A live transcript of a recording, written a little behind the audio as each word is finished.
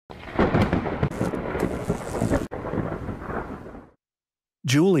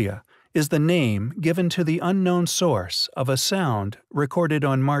Julia is the name given to the unknown source of a sound recorded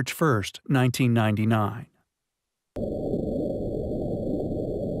on March 1, 1999.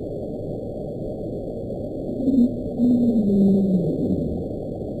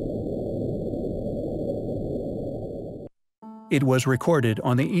 It was recorded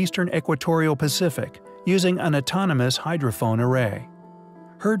on the eastern equatorial Pacific using an autonomous hydrophone array.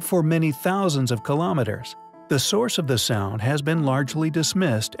 Heard for many thousands of kilometers, the source of the sound has been largely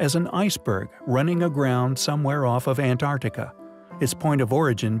dismissed as an iceberg running aground somewhere off of Antarctica, its point of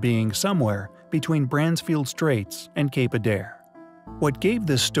origin being somewhere between Bransfield Straits and Cape Adare. What gave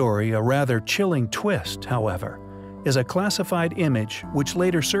this story a rather chilling twist, however, is a classified image which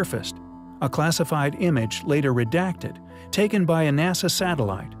later surfaced, a classified image later redacted, taken by a NASA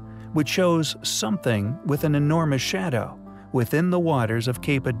satellite, which shows something with an enormous shadow within the waters of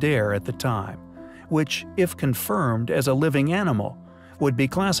Cape Adare at the time, which, if confirmed as a living animal, would be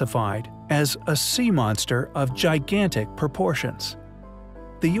classified as a sea monster of gigantic proportions.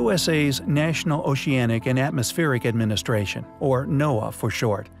 The USA's National Oceanic and Atmospheric Administration, or NOAA for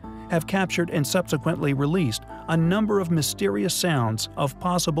short, have captured and subsequently released a number of mysterious sounds of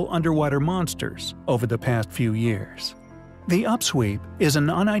possible underwater monsters over the past few years. The upsweep is an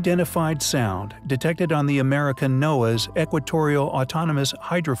unidentified sound detected on the American NOAA's Equatorial Autonomous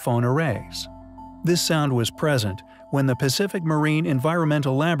Hydrophone Arrays. This sound was present when the Pacific Marine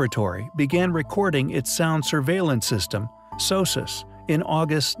Environmental Laboratory began recording its sound surveillance system, SOSUS, in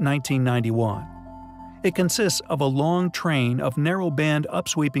August 1991. It consists of a long train of narrow-band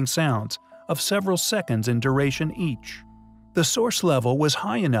upsweeping sounds of several seconds in duration each. The source level was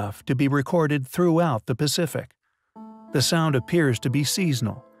high enough to be recorded throughout the Pacific. The sound appears to be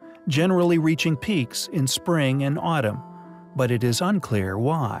seasonal, generally reaching peaks in spring and autumn, but it is unclear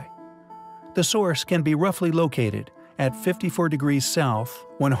why. The source can be roughly located at 54 degrees south,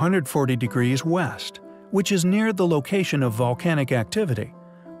 140 degrees west, which is near the location of volcanic activity,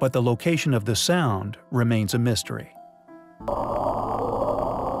 but the location of the sound remains a mystery.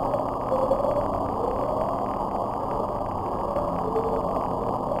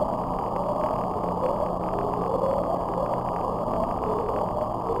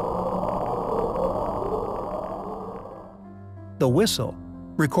 The whistle,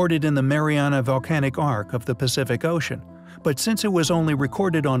 recorded in the Mariana Volcanic Arc of the Pacific Ocean, but since it was only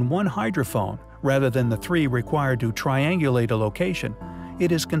recorded on one hydrophone rather than the three required to triangulate a location,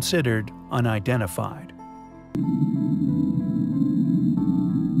 it is considered unidentified.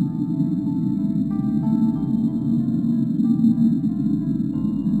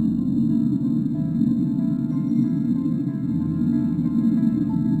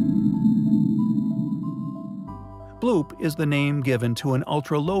 Bloop is the name given to an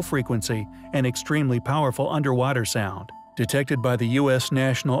ultra-low frequency and extremely powerful underwater sound, detected by the U.S.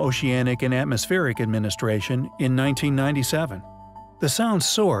 National Oceanic and Atmospheric Administration in 1997. The sound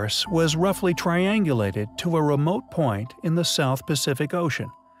source was roughly triangulated to a remote point in the South Pacific Ocean,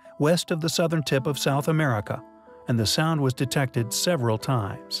 west of the southern tip of South America, and the sound was detected several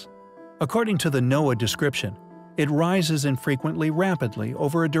times. According to the NOAA description, it rises infrequently rapidly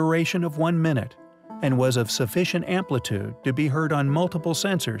over a duration of 1 minute, and was of sufficient amplitude to be heard on multiple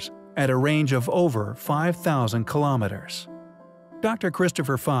sensors at a range of over 5,000 kilometers. Dr.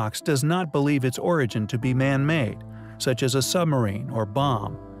 Christopher Fox does not believe its origin to be man-made, such as a submarine or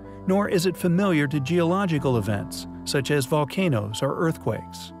bomb, nor is it familiar to geological events, such as volcanoes or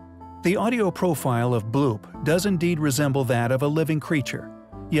earthquakes. The audio profile of Bloop does indeed resemble that of a living creature,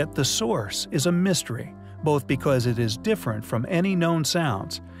 yet the source is a mystery, both because it is different from any known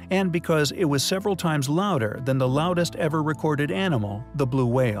sounds and because it was several times louder than the loudest ever recorded animal, the blue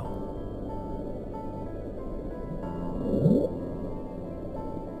whale.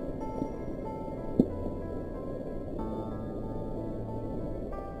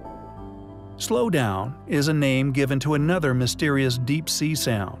 Slow Down is a name given to another mysterious deep-sea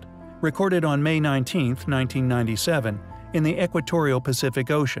sound, recorded on May 19, 1997, in the equatorial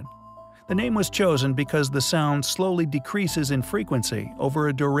Pacific Ocean. The name was chosen because the sound slowly decreases in frequency over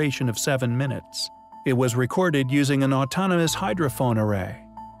a duration of 7 minutes. It was recorded using an autonomous hydrophone array.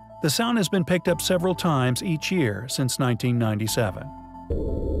 The sound has been picked up several times each year since 1997.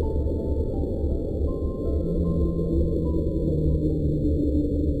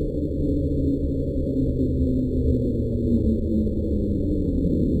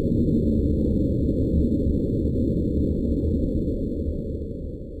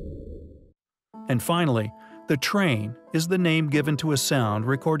 And finally, the train is the name given to a sound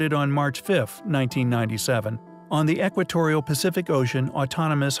recorded on March 5, 1997, on the Equatorial Pacific Ocean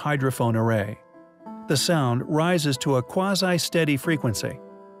Autonomous Hydrophone Array. the sound rises to a quasi-steady frequency.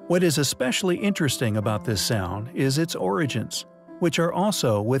 What is especially interesting about this sound is its origins, which are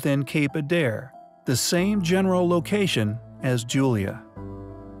also within Cape Adare, the same general location as Julia.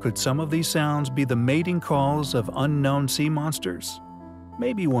 Could some of these sounds be the mating calls of unknown sea monsters?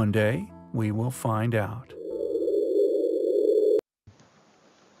 Maybe one day we will find out.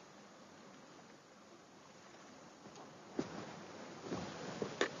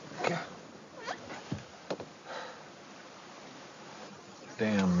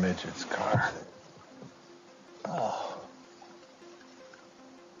 Damn midget's car. Oh.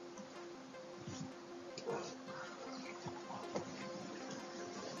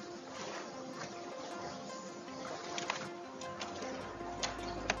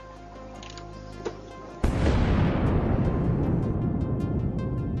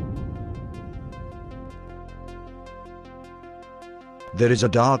 There is a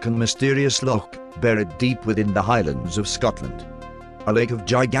dark and mysterious loch buried deep within the Highlands of Scotland. A lake of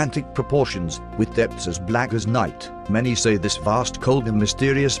gigantic proportions, with depths as black as night. Many say this vast, cold and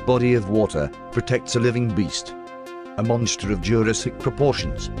mysterious body of water protects a living beast. A monster of Jurassic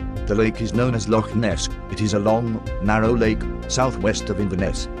proportions. The lake is known as Loch Ness. It is a long, narrow lake, southwest of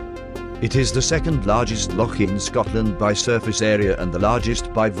Inverness. It is the second largest loch in Scotland by surface area and the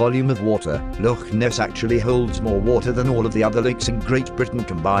largest by volume of water. Loch Ness actually holds more water than all of the other lakes in Great Britain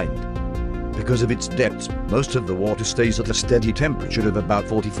combined. Because of its depths, most of the water stays at a steady temperature of about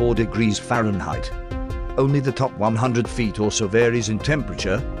 44 degrees Fahrenheit. Only the top 100 feet or so varies in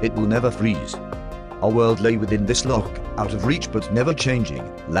temperature. It will never freeze. Our world lay within this loch, out of reach but never changing,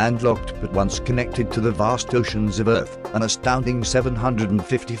 landlocked but once connected to the vast oceans of Earth, an astounding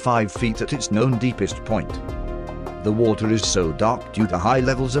 755 feet at its known deepest point. The water is so dark due to high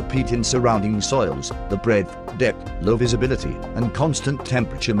levels of peat in surrounding soils. The breadth, depth, low visibility, and constant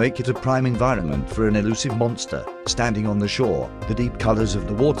temperature make it a prime environment for an elusive monster. Standing on the shore, the deep colors of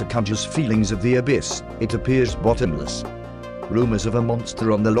the water conjures feelings of the abyss. It appears bottomless. Rumors of a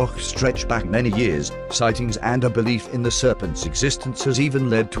monster on the loch stretch back many years. Sightings and a belief in the serpent's existence has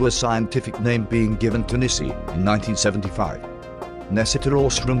even led to a scientific name being given to Nessie in 1975.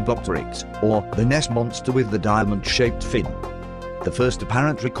 Nessiteros rhombophorix, or the Ness monster with the diamond-shaped fin. The first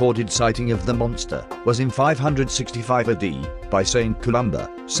apparent recorded sighting of the monster was in 565 AD by Saint Columba.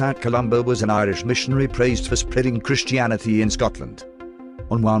 Saint Columba was an Irish missionary praised for spreading Christianity in Scotland.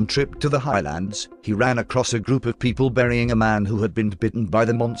 On one trip to the Highlands, he ran across a group of people burying a man who had been bitten by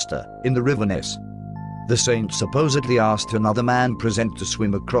the monster in the River Ness. The saint supposedly asked another man present to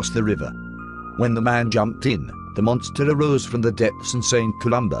swim across the river. When the man jumped in, the monster arose from the depths and Saint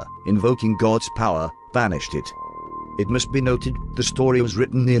Columba, invoking God's power, banished it. It must be noted, the story was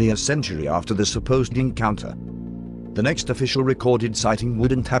written nearly a century after the supposed encounter. The next official recorded sighting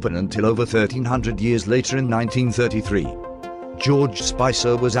wouldn't happen until over 1300 years later in 1933. George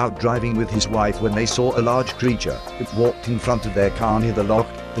Spicer was out driving with his wife when they saw a large creature. It walked in front of their car near the loch.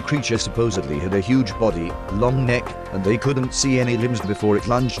 The creature supposedly had a huge body, long neck, and they couldn't see any limbs before it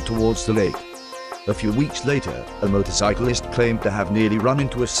lunged towards the lake. A few weeks later, a motorcyclist claimed to have nearly run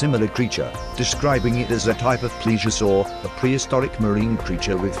into a similar creature, describing it as a type of plesiosaur, a prehistoric marine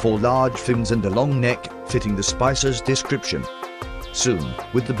creature with 4 large fins and a long neck, fitting the Spicer's description. Soon,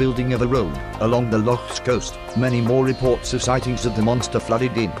 with the building of a road along the loch's coast, many more reports of sightings of the monster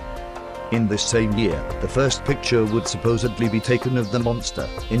flooded in. In this same year, the first picture would supposedly be taken of the monster,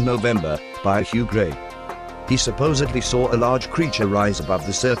 in November, by Hugh Gray. He supposedly saw a large creature rise above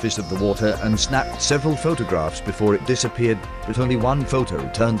the surface of the water and snapped several photographs before it disappeared, but only one photo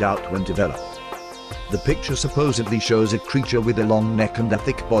turned out when developed. The picture supposedly shows a creature with a long neck and a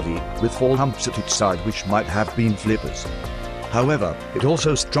thick body, with 4 humps at its side which might have been flippers. However, it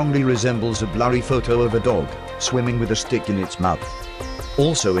also strongly resembles a blurry photo of a dog, swimming with a stick in its mouth.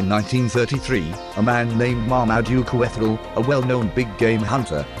 Also in 1933, a man named Marmaduke Wetherill, a well-known big-game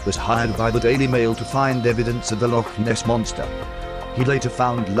hunter, was hired by the Daily Mail to find evidence of the Loch Ness monster. He later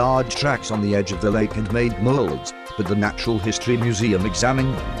found large tracks on the edge of the lake and made molds, but the Natural History Museum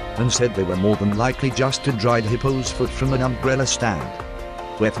examined them and said they were more than likely just a dried hippo's foot from an umbrella stand.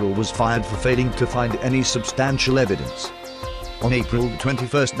 Wetherill was fired for failing to find any substantial evidence. On April 21,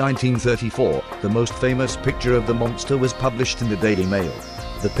 1934, the most famous picture of the monster was published in the Daily Mail.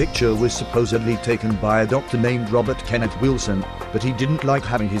 The picture was supposedly taken by a doctor named Robert Kenneth Wilson, but he didn't like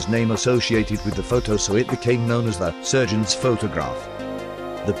having his name associated with the photo, so it became known as the surgeon's photograph.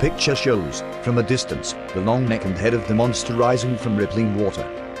 The picture shows, from a distance, the long neck and head of the monster rising from rippling water.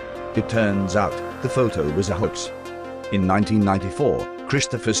 It turns out, the photo was a hoax. In 1994,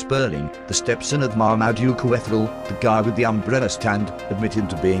 Christopher Sperling, the stepson of Marmaduke Wetherill, the guy with the umbrella stand, admitted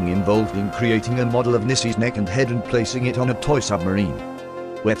to being involved in creating a model of Nessie's neck and head and placing it on a toy submarine.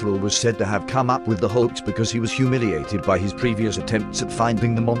 Wetherill was said to have come up with the hoax because he was humiliated by his previous attempts at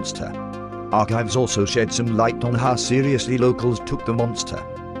finding the monster. Archives also shed some light on how seriously locals took the monster.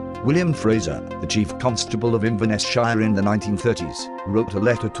 William Fraser, the chief constable of Inverness Shire in the 1930s, wrote a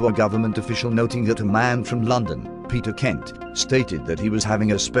letter to a government official noting that a man from London, Peter Kent, stated that he was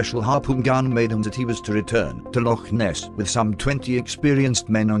having a special harpoon gun made and that he was to return to Loch Ness with some 20 experienced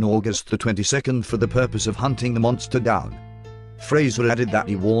men on August the 22nd for the purpose of hunting the monster down. Fraser added that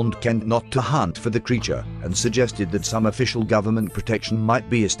he warned Kent not to hunt for the creature and suggested that some official government protection might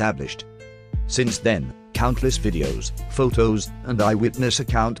be established. Since then, countless videos, photos, and eyewitness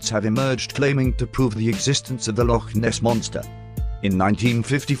accounts have emerged claiming to prove the existence of the Loch Ness monster. In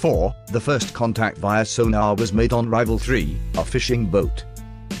 1954, the first contact via sonar was made on Rival 3, a fishing boat.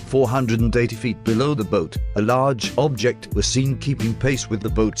 480 feet below the boat, a large object was seen keeping pace with the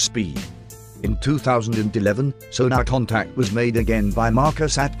boat's speed. In 2011, sonar contact was made again by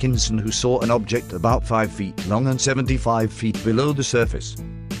Marcus Atkinson, who saw an object about 5 feet long and 75 feet below the surface.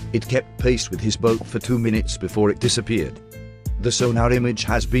 It kept pace with his boat for 2 minutes before it disappeared. The sonar image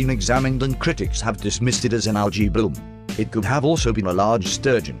has been examined and critics have dismissed it as an algae bloom. It could have also been a large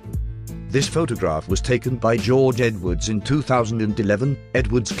sturgeon. This photograph was taken by George Edwards in 2011.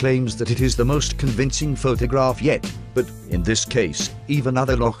 Edwards claims that it is the most convincing photograph yet, but in this case, even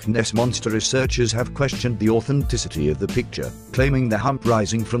other Loch Ness monster researchers have questioned the authenticity of the picture, claiming the hump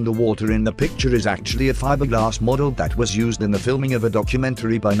rising from the water in the picture is actually a fiberglass model that was used in the filming of a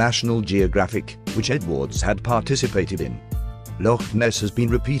documentary by National Geographic, which Edwards had participated in. Loch Ness has been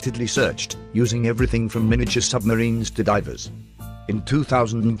repeatedly searched, using everything from miniature submarines to divers. In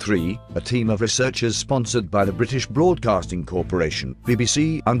 2003, a team of researchers sponsored by the British Broadcasting Corporation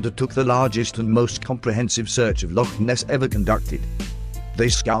 (BBC) undertook the largest and most comprehensive search of Loch Ness ever conducted. They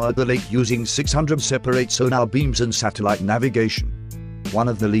scoured the lake using 600 separate sonar beams and satellite navigation. One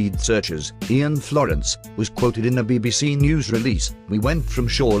of the lead searchers, Ian Florence, was quoted in a BBC News release: "We went from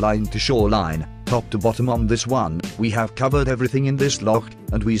shoreline to shoreline, top to bottom on this one. We have covered everything in this loch,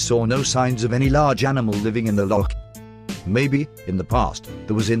 and we saw no signs of any large animal living in the loch." Maybe, in the past,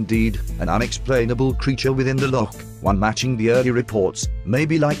 there was indeed an unexplainable creature within the loch, one matching the early reports.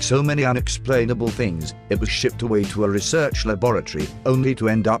 Maybe, like so many unexplainable things, it was shipped away to a research laboratory, only to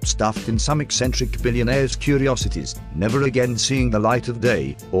end up stuffed in some eccentric billionaire's curiosities, never again seeing the light of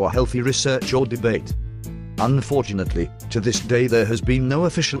day, or healthy research or debate. Unfortunately, to this day there has been no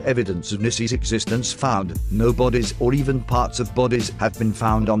official evidence of Nessie's existence found. No bodies or even parts of bodies have been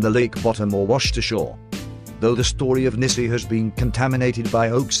found on the lake bottom or washed ashore. Though the story of Nessie has been contaminated by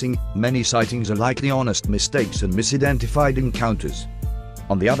hoaxing, many sightings are likely honest mistakes and misidentified encounters.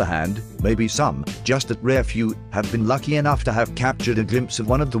 On the other hand, maybe some, just a rare few, have been lucky enough to have captured a glimpse of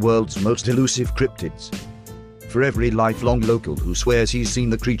one of the world's most elusive cryptids. For every lifelong local who swears he's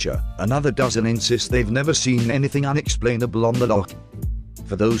seen the creature, another dozen insist they've never seen anything unexplainable on the loch.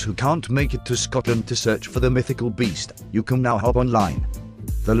 For those who can't make it to Scotland to search for the mythical beast, you can now hop online.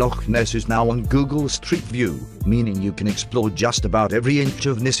 The Loch Ness is now on Google Street View, meaning you can explore just about every inch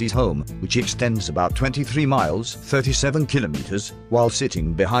of Nessie's home, which extends about 23 miles (37 kilometers), while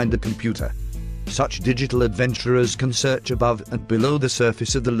sitting behind the computer. Such digital adventurers can search above and below the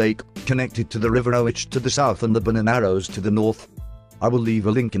surface of the lake, connected to the River Owich to the south and the Bunnon Arrows to the north. I will leave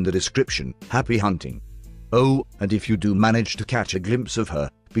a link in the description. Happy hunting! Oh, and if you do manage to catch a glimpse of her,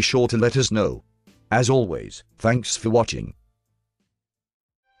 be sure to let us know. As always, thanks for watching.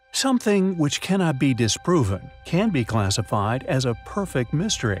 Something which cannot be disproven can be classified as a perfect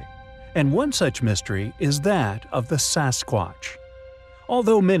mystery, and one such mystery is that of the Sasquatch.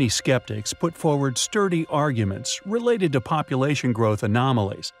 Although many skeptics put forward sturdy arguments related to population growth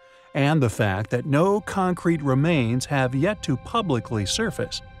anomalies and the fact that no concrete remains have yet to publicly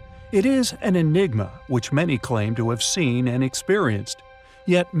surface, it is an enigma which many claim to have seen and experienced,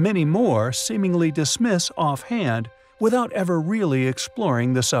 yet many more seemingly dismiss offhand without ever really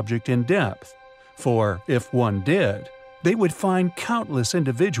exploring the subject in depth. For if one did, they would find countless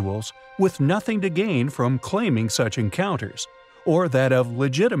individuals with nothing to gain from claiming such encounters, or that of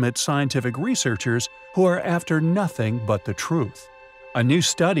legitimate scientific researchers who are after nothing but the truth. A new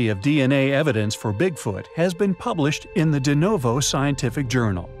study of DNA evidence for Bigfoot has been published in the De Novo Scientific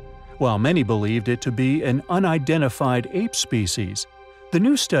Journal. While many believed it to be an unidentified ape species, the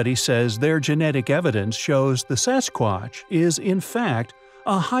new study says their genetic evidence shows the Sasquatch is in fact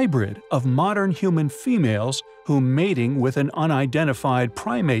a hybrid of modern human females who, mating with an unidentified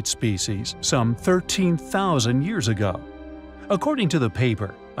primate species some 13,000 years ago. According to the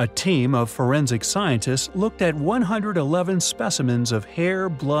paper, a team of forensic scientists looked at 111 specimens of hair,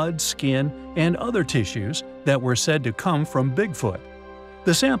 blood, skin, and other tissues that were said to come from Bigfoot.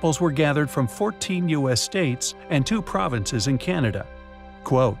 The samples were gathered from 14 U.S. states and 2 provinces in Canada.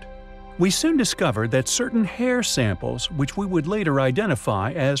 Quote, "We soon discovered that certain hair samples, which we would later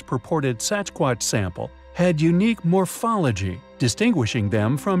identify as purported Sasquatch sample, had unique morphology, distinguishing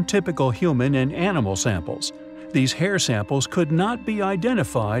them from typical human and animal samples. These hair samples could not be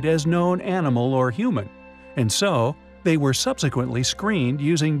identified as known animal or human, and so they were subsequently screened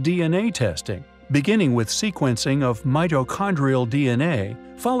using DNA testing, beginning with sequencing of mitochondrial DNA,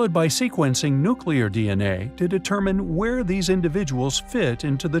 followed by sequencing nuclear DNA to determine where these individuals fit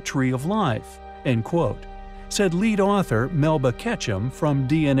into the tree of life," end quote, said lead author Melba Ketchum from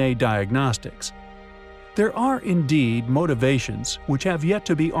DNA Diagnostics. There are indeed motivations which have yet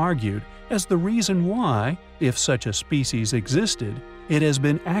to be argued as the reason why, if such a species existed, it has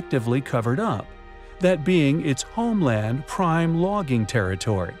been actively covered up, that being its homeland prime logging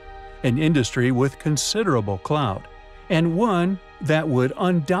territory, an industry with considerable clout, and one that would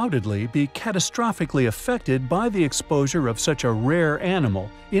undoubtedly be catastrophically affected by the exposure of such a rare animal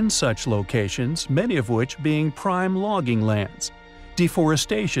in such locations, many of which being prime logging lands.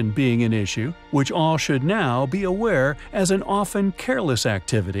 Deforestation being an issue, which all should now be aware as an often careless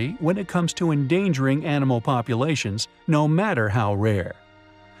activity when it comes to endangering animal populations, no matter how rare.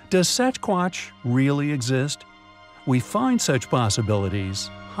 Does Sasquatch really exist? We find such possibilities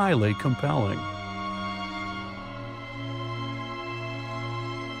highly compelling.